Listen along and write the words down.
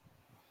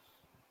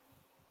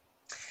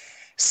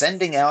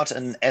sending out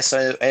an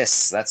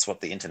SOS. That's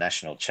what the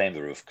International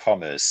Chamber of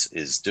Commerce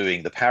is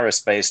doing. The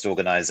Paris-based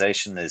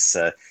organization is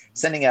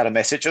sending out a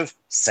message of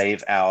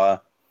save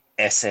our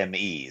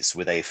SMEs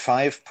with a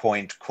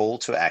 5-point call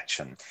to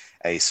action,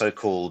 a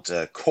so-called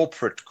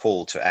corporate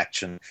call to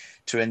action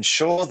to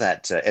ensure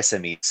that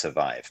SMEs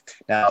survive.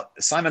 Now,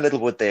 Simon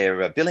Littlewood,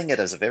 they're billing it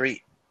as a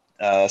very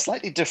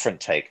slightly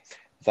different take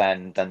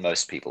than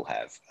most people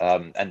have,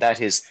 and that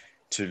is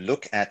to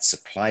look at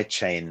supply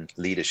chain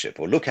leadership,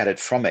 or look at it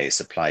from a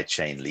supply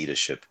chain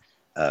leadership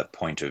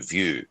point of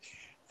view.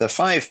 The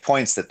 5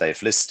 points that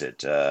they've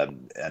listed,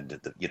 and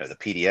the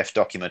PDF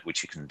document,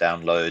 which you can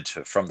download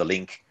from the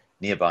link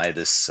nearby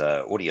this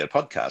audio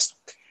podcast.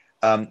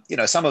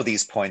 Some of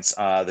these points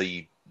are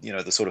the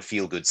sort of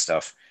feel-good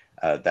stuff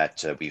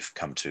that we've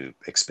come to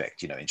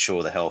expect.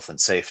 Ensure the health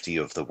and safety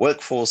of the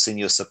workforce in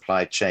your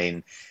supply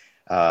chain.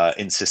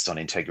 Insist on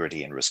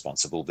integrity and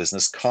responsible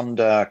business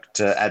conduct,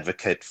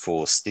 advocate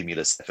for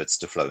stimulus efforts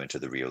to flow into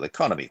the real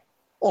economy.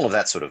 All of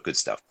that sort of good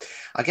stuff.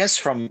 I guess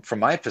from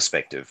my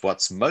perspective,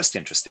 what's most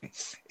interesting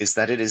is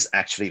that it is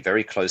actually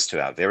very close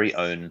to our very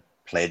own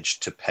pledge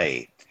to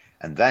pay.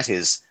 And that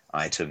is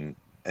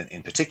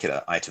in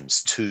particular,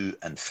 items 2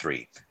 and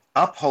 3.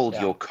 Uphold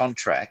your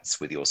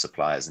contracts with your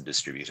suppliers and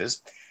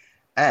distributors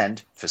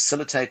and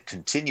facilitate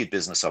continued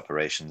business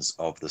operations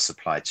of the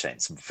supply chain.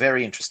 Some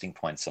very interesting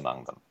points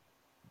among them.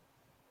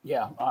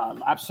 Yeah,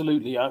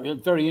 absolutely.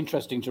 Very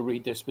interesting to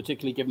read this,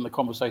 particularly given the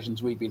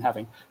conversations we've been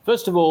having.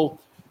 First of all,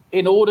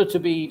 in order to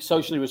be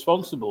socially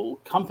responsible,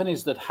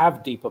 companies that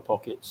have deeper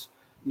pockets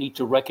need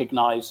to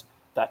recognize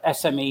that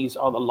SMEs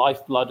are the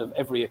lifeblood of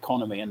every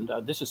economy. And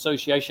this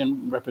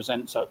association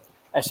represents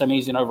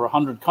SMEs in over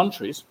 100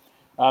 countries.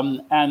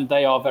 And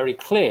they are very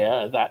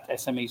clear that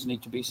SMEs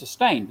need to be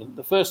sustained. And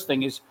the first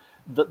thing is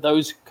that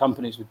those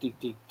companies with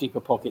deeper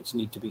pockets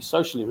need to be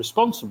socially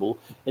responsible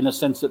in the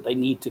sense that they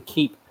need to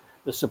keep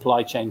the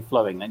supply chain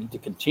flowing. They need to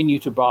continue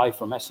to buy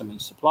from SME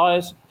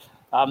suppliers,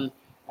 and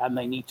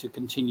they need to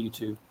continue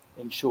to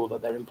ensure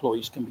that their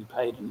employees can be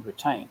paid and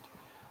retained.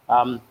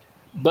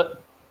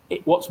 But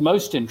what's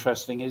most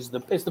interesting is the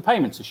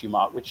payments issue,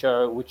 Mark, which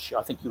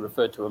I think you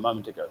referred to a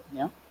moment ago.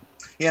 Yeah.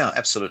 Yeah,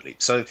 absolutely.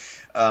 So,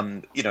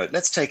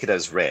 let's take it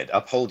as read.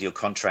 Uphold your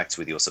contracts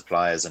with your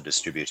suppliers and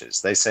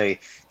distributors. They say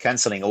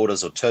canceling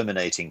orders or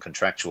terminating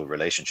contractual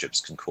relationships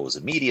can cause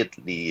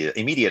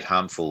immediate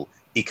harmful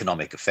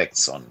economic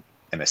effects on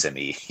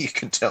MSME. You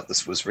can tell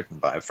this was written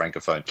by a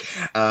francophone.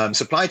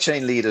 Supply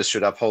chain leaders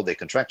should uphold their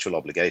contractual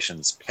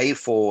obligations, pay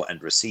for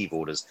and receive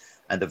orders,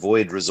 and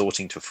avoid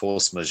resorting to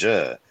force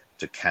majeure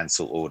to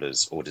cancel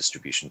orders or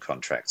distribution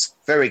contracts.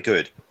 Very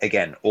good.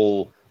 Again,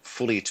 all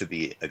fully to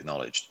be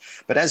acknowledged.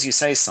 But as you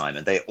say,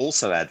 Simon, they're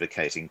also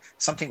advocating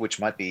something which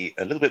might be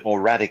a little bit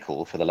more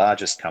radical for the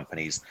largest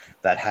companies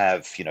that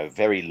have,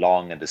 very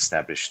long and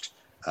established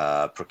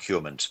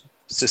procurement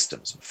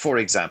systems. For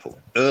example,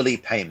 early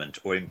payment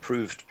or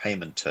improved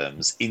payment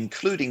terms,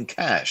 including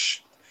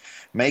cash,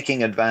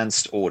 making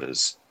advanced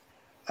orders.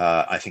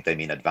 I think they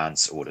mean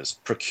advance orders.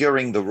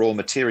 Procuring the raw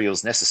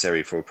materials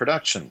necessary for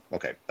production.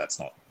 Okay, that's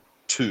not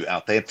too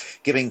out there.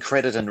 Giving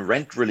credit and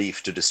rent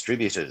relief to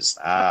distributors.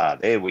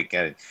 There we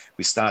go.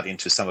 We start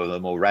into some of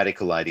the more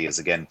radical ideas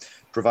again.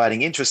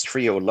 Providing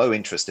interest-free or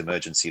low-interest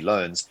emergency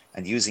loans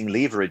and using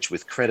leverage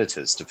with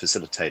creditors to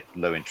facilitate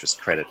low-interest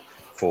credit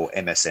for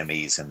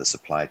MSMEs in the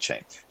supply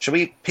chain. Shall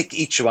we pick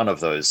each one of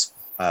those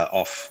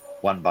off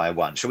one by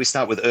one? Shall we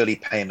start with early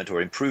payment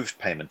or improved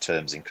payment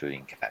terms,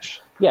 including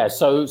cash? Yeah.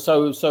 So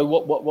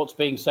what's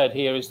being said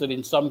here is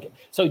that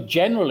so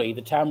generally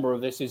the timbre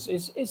of this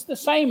is the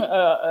same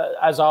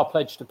as our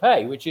pledge to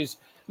pay, which is,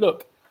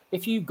 look,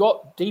 if you've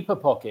got deeper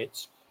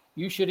pockets,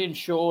 you should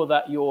ensure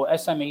that your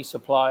SME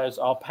suppliers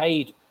are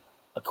paid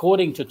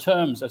according to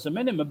terms as a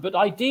minimum, but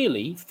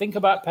ideally think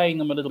about paying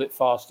them a little bit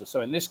faster.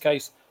 So in this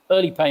case,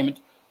 early payment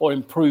or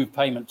improved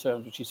payment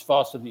terms, which is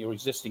faster than your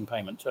existing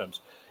payment terms.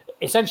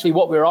 Essentially,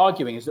 what we're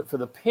arguing is that for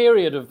the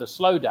period of the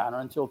slowdown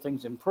or until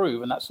things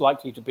improve, and that's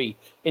likely to be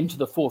into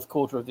the fourth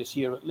quarter of this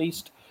year at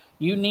least,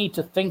 you need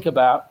to think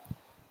about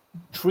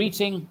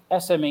treating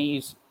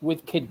SMEs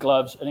with kid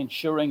gloves and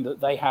ensuring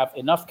that they have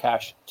enough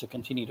cash to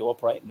continue to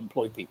operate and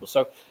employ people.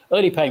 So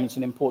early payment's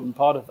an important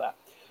part of that.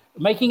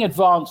 Making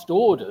advanced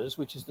orders,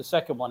 which is the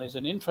second one, is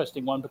an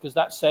interesting one because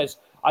that says,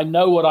 I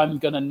know what I'm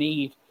going to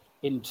need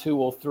in 2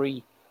 or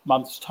 3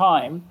 months'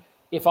 time.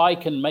 If I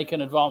can make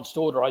an advanced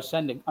order, I'm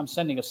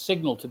sending a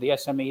signal to the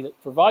SME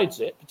that provides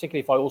it,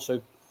 particularly if I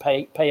also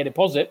pay a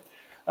deposit,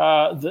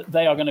 that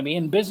they are going to be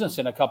in business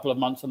in a couple of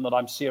months and that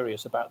I'm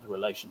serious about the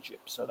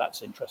relationship. So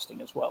that's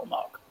interesting as well,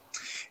 Mark.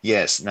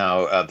 Yes.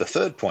 Now, the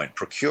third point,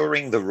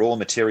 procuring the raw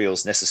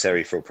materials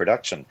necessary for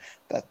production.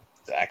 That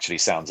actually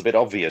sounds a bit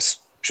obvious.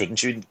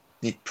 Shouldn't you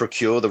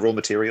procure the raw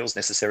materials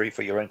necessary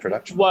for your own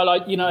production? Well,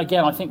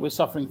 again, I think we're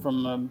suffering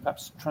from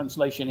perhaps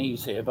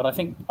translationese here, but I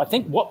think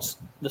what's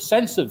the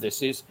sense of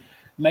this is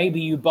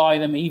maybe you buy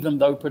them even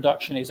though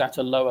production is at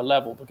a lower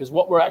level, because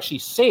what we're actually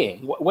seeing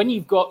when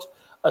you've got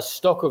a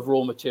stock of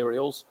raw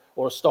materials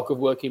or a stock of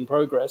work in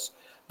progress,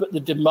 but the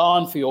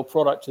demand for your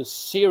product has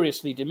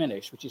seriously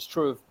diminished, which is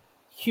true of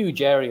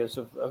huge areas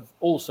of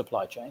all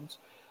supply chains.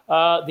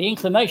 The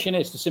inclination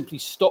is to simply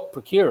stop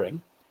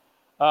procuring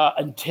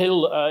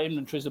until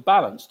inventories are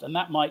balanced, and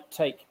that might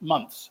take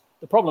months.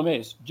 The problem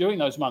is, during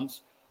those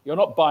months, you're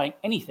not buying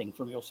anything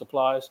from your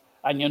suppliers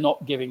and you're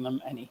not giving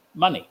them any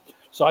money.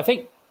 So I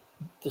think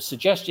the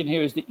suggestion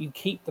here is that you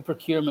keep the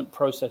procurement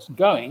process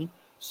going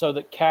so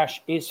that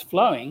cash is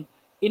flowing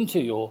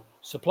into your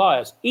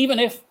suppliers, even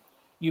if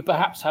you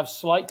perhaps have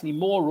slightly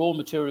more raw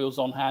materials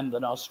on hand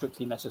than are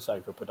strictly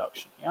necessary for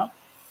production. Yeah.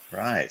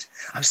 Right.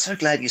 I'm so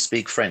glad you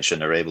speak French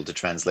and are able to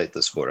translate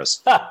this for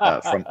us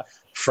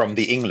from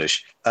the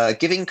English.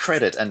 Giving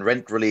credit and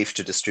rent relief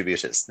to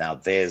distributors. Now,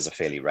 there's a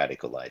fairly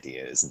radical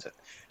idea, isn't it?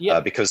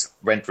 Yeah. Because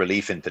rent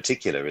relief in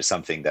particular is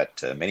something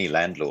that many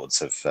landlords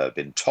have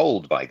been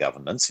told by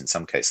governments, in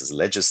some cases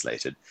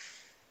legislated,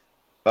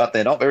 but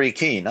they're not very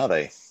keen, are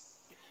they?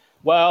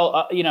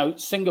 Well,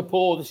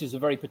 Singapore, this is a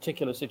very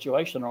particular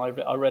situation. I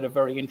read a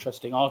very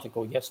interesting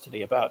article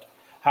yesterday about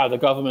how the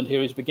government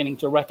here is beginning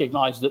to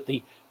recognize that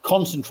the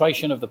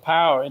concentration of the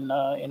power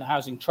in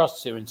housing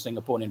trusts here in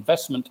Singapore and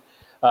investment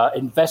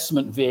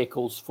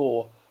vehicles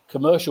for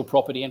commercial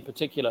property in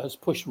particular has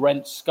pushed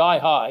rents sky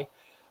high.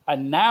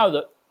 And now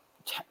that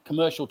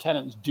commercial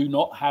tenants do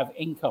not have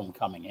income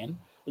coming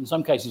in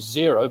some cases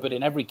zero, but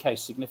in every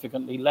case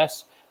significantly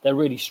less, they're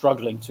really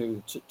struggling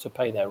to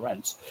pay their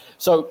rents.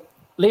 So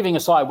leaving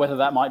aside whether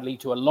that might lead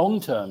to a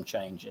long-term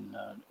change in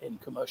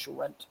commercial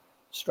rent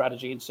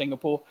strategy in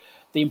Singapore,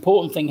 the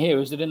important thing here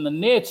is that in the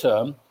near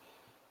term,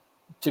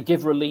 to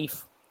give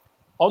relief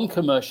on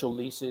commercial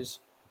leases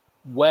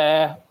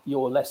where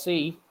your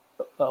lessee,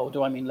 or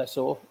do I mean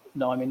lessor?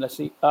 No, I mean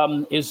lessee,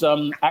 is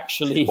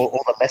actually... Or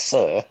the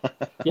lesser.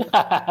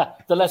 Yeah,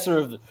 the lesser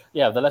of...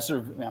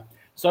 Yeah.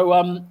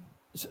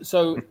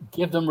 So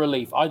give them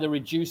relief, either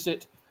reduce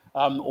it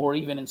or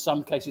even in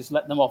some cases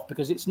let them off,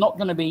 because it's not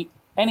going to be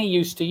any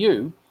use to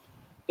you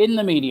in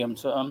the medium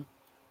term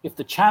if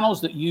the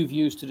channels that you've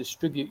used to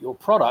distribute your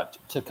product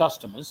to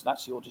customers,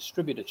 that's your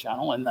distributor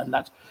channel, and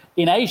that's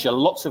in Asia,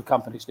 lots of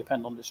companies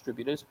depend on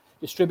distributors.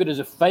 Distributors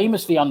are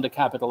famously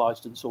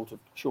undercapitalized and sort of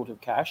short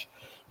of cash.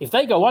 If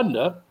they go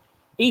under,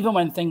 even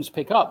when things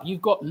pick up,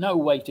 you've got no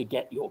way to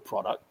get your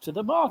product to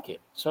the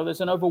market. So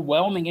there's an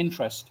overwhelming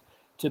interest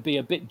to be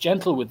a bit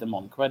gentle with them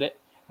on credit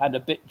and a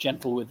bit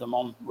gentle with them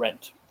on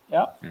rent.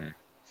 Yeah. Mm.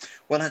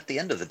 Well, at the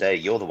end of the day,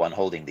 you're the one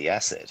holding the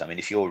asset. I mean,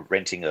 if you're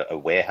renting a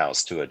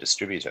warehouse to a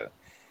distributor,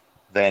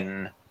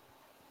 then,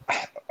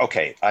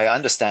 okay, I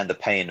understand the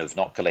pain of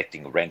not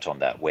collecting rent on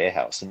that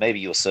warehouse. And maybe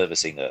you're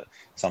servicing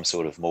some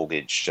sort of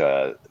mortgage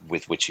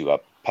with which you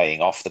are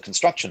paying off the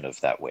construction of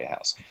that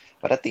warehouse.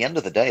 But at the end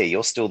of the day,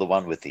 you're still the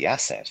one with the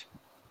asset.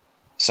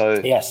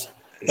 So yes,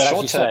 but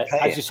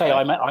as you say,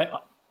 right?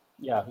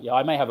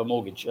 I may have a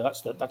mortgage.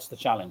 That's the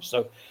challenge.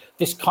 So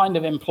this kind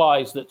of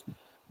implies that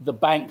the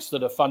banks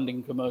that are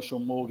funding commercial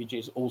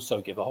mortgages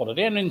also give a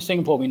holiday. And in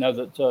Singapore, we know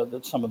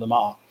that some of them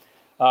are.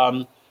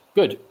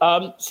 Good.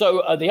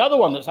 So the other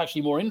one that's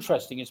actually more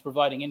interesting is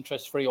providing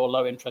interest-free or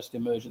low-interest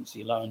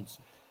emergency loans.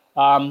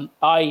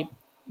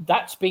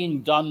 That's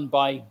being done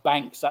by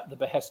banks at the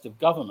behest of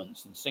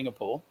governments in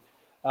Singapore.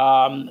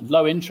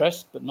 Low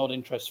interest, but not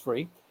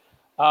interest-free.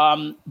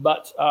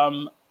 But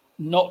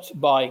not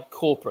by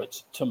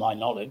corporates, to my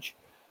knowledge.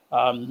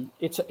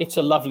 It's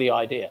a lovely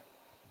idea.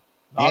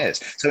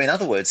 Yes. So in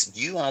other words,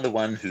 you are the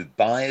one who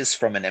buys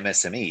from an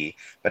MSME,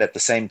 but at the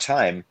same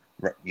time,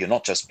 you're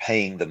not just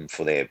paying them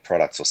for their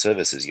products or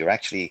services, you're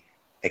actually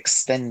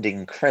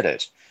extending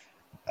credit.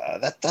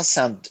 That does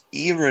sound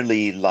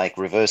eerily like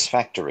reverse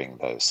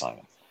factoring, though,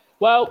 Simon.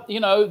 Well,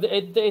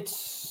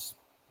 it's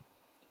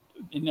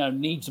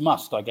needs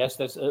must, I guess.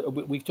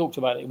 We've talked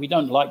about it. We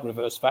don't like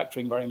reverse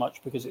factoring very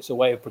much because it's a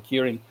way of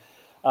procuring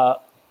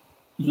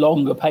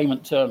longer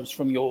payment terms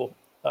from your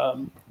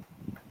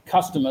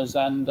customers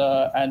and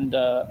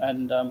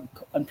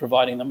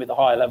providing them with a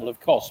higher level of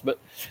cost. But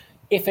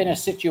if in a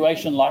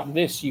situation like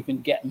this you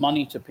can get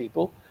money to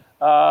people,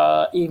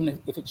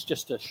 even if it's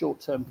just a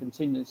short-term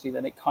contingency,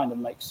 then it kind of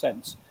makes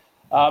sense.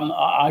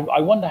 I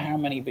wonder how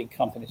many big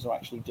companies are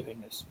actually doing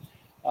this.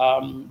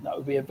 That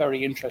would be a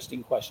very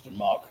interesting question,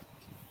 Mark.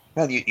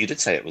 Well, you did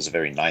say it was a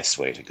very nice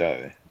way to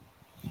go.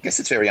 I guess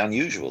it's very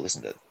unusual,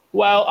 isn't it?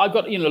 Well, I've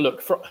got,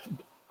 look,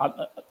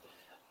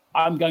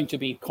 I'm going to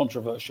be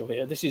controversial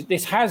here.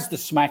 This has the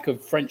smack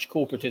of French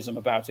corporatism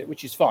about it,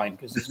 which is fine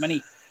because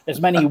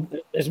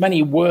there's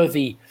many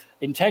worthy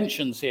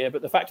intentions here.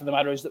 But the fact of the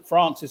matter is that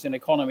France is an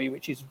economy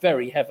which is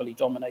very heavily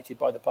dominated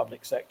by the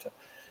public sector.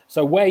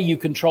 So where you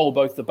control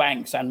both the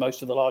banks and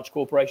most of the large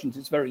corporations,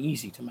 it's very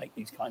easy to make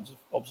these kinds of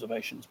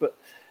observations. But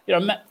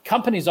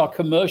companies are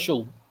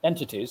commercial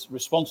entities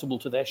responsible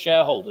to their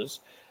shareholders,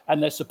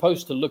 and they're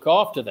supposed to look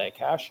after their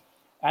cash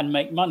and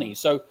make money.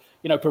 So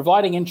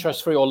providing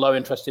interest-free or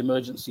low-interest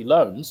emergency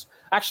loans,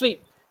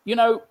 actually, you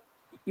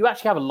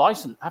actually have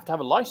to have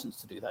a license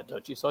to do that,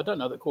 don't you? So I don't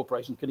know that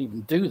corporations can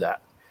even do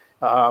that.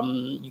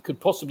 You could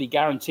possibly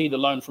guarantee the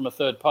loan from a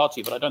third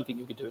party, but I don't think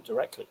you could do it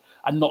directly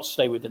and not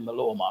stay within the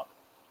law, Mark.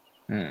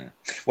 Hmm.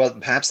 Well,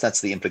 perhaps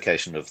that's the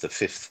implication of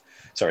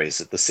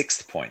is it the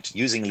sixth point,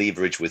 using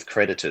leverage with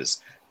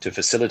creditors to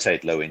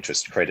facilitate low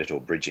interest credit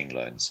or bridging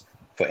loans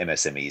for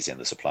MSMEs in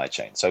the supply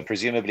chain. So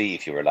presumably,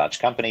 if you're a large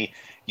company,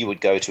 you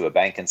would go to a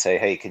bank and say,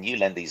 hey, can you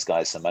lend these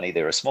guys some money?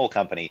 They're a small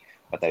company,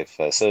 but they've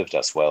served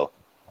us well.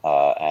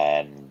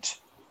 And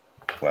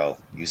well,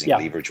 using Yeah.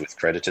 leverage with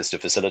creditors to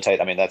facilitate.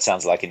 I mean, that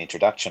sounds like an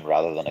introduction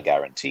rather than a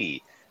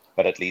guarantee,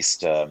 but at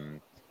least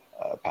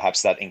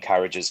perhaps that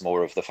encourages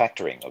more of the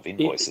factoring of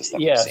invoices that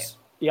we've seen. Yes.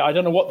 Yeah, I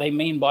don't know what they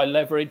mean by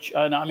leverage.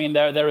 And I mean,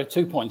 there are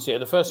 2 points here.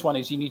 The first one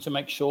is you need to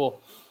make sure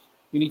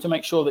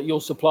that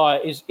your supplier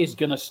is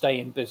going to stay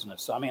in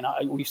business. I mean,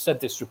 we've said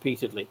this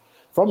repeatedly.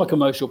 From a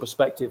commercial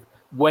perspective,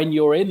 when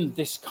you're in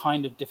this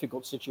kind of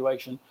difficult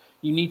situation,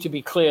 you need to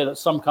be clear that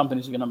some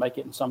companies are going to make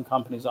it and some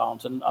companies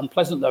aren't. And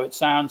unpleasant though it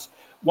sounds,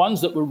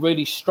 ones that were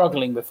really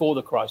struggling before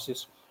the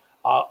crisis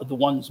are the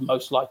ones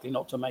most likely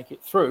not to make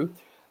it through.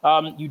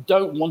 You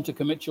don't want to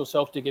commit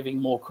yourself to giving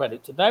more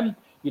credit to them.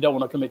 You don't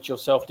want to commit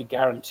yourself to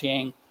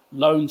guaranteeing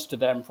loans to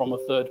them from a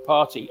third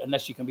party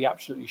unless you can be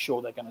absolutely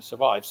sure they're going to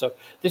survive. So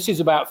this is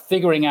about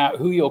figuring out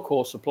who your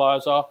core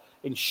suppliers are,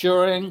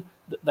 ensuring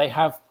that they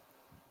have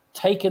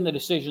taken the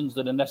decisions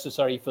that are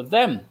necessary for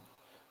them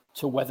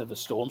to weather the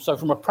storm. So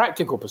from a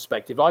practical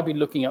perspective, I've been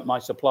looking at my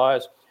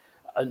suppliers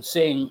and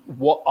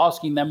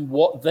asking them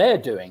what they're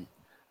doing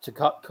to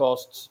cut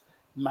costs,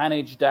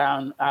 manage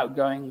down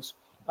outgoings,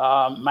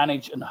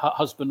 manage and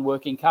husband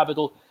working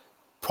capital,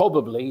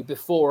 probably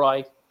before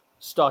I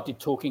started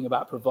talking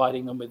about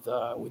providing them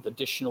with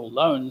additional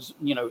loans,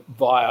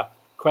 via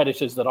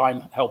creditors that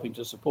I'm helping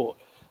to support.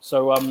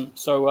 So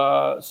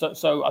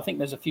I think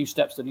there's a few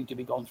steps that need to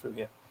be gone through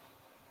here.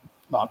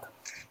 Mark.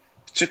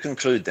 To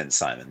conclude then,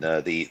 Simon,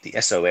 the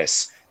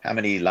SOS, how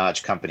many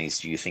large companies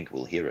do you think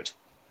will hear it?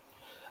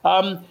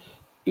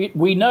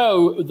 We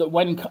know that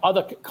when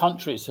other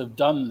countries have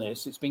done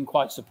this, it's been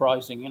quite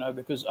surprising,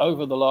 because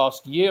over the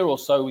last year or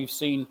so, we've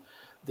seen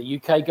the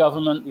UK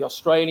government, the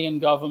Australian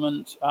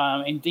government,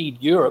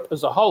 indeed Europe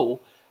as a whole,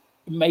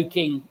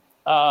 making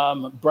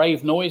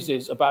brave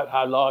noises about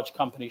how large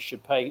companies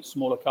should pay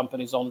smaller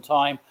companies on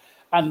time.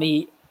 And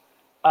the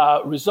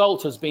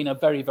result has been a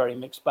very, very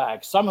mixed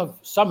bag. Some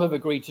have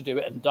agreed to do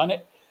it and done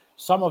it.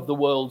 Some of the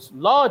world's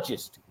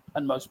largest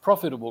and most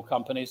profitable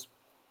companies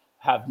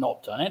have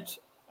not done it.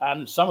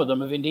 And some of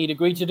them have indeed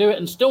agreed to do it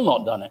and still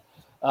not done it.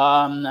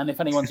 And if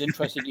anyone's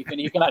interested, you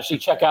can actually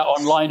check out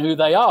online who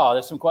they are.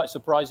 There's some quite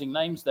surprising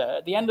names there.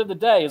 At the end of the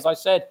day, as I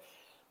said,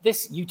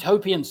 this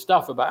utopian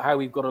stuff about how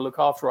we've got to look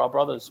after our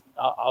brothers,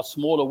 our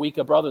smaller,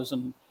 weaker brothers,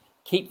 and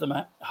keep them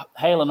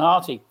hale and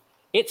hearty,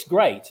 it's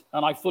great,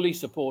 and I fully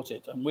support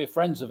it. And we're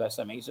friends of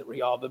SMEs at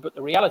Reaba, but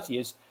the reality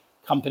is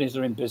companies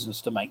are in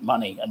business to make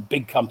money, and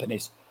big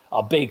companies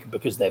are big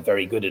because they're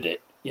very good at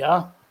it.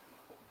 Yeah?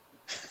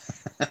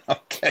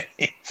 Okay.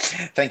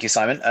 Thank you,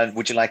 Simon. And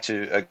would you like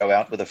to go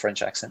out with a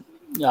French accent?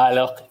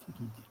 Alors,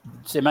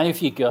 c'est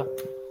magnifique. Je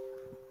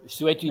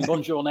souhaite une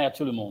bonne journée à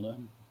tout le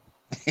monde.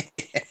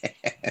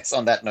 Yes,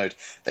 on that note,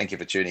 thank you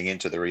for tuning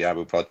into the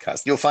Riabu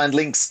podcast. You'll find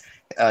links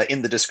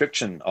in the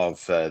description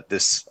of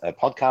this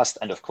podcast.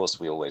 And of course,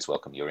 we always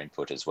welcome your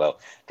input as well.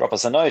 Drop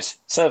us a note,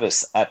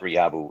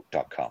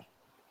 service@riabu.com.